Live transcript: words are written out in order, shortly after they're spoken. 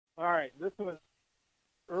All right, this was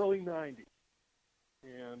early 90s,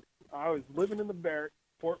 and I was living in the barracks,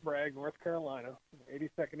 Fort Bragg, North Carolina,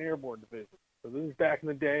 82nd Airborne Division. So this is back in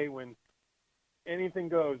the day when anything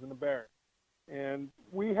goes in the barracks. And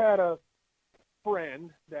we had a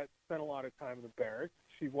friend that spent a lot of time in the barracks.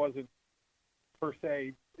 She wasn't per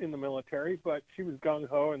se in the military, but she was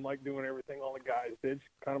gung-ho and liked doing everything all the guys did.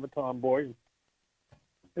 She's kind of a tomboy.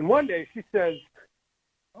 And one day she says,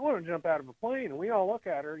 I want to jump out of a plane. And we all look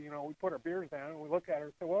at her, we put our beers down and we look at her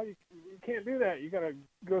and say, well, you can't do that. You got to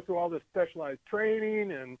go through all this specialized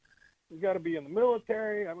training and you got to be in the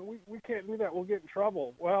military. I mean, we can't do that. We'll get in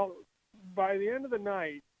trouble. Well, by the end of the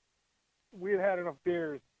night, we had enough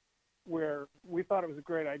beers where we thought it was a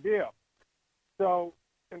great idea. So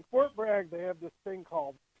in Fort Bragg, they have this thing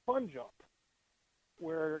called Fun Jump,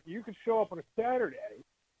 where you could show up on a Saturday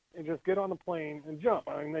and just get on the plane and jump.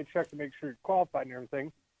 I mean, they check to make sure you're qualified and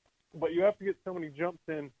everything, but you have to get so many jumps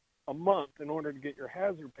in a month in order to get your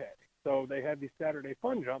hazard pay. So they had these Saturday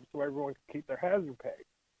fun jumps so everyone could keep their hazard pay.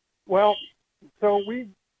 Well, so we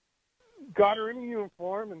got her in a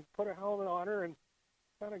uniform and put a helmet on her and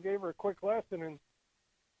kind of gave her a quick lesson, and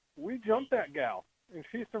we jumped that gal, and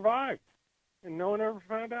she survived, and no one ever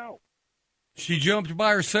found out. She jumped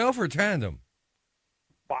by herself or tandem?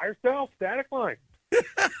 By herself, static line.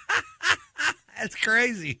 That's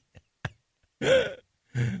crazy.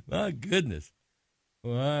 My goodness.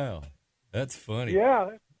 Wow. That's funny.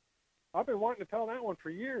 Yeah. I've been wanting to tell that one for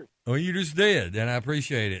years. Well, you just did, and I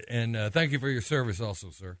appreciate it. And thank you for your service also,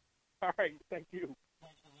 sir. All right. Thank you.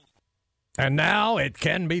 And now it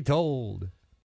can be told.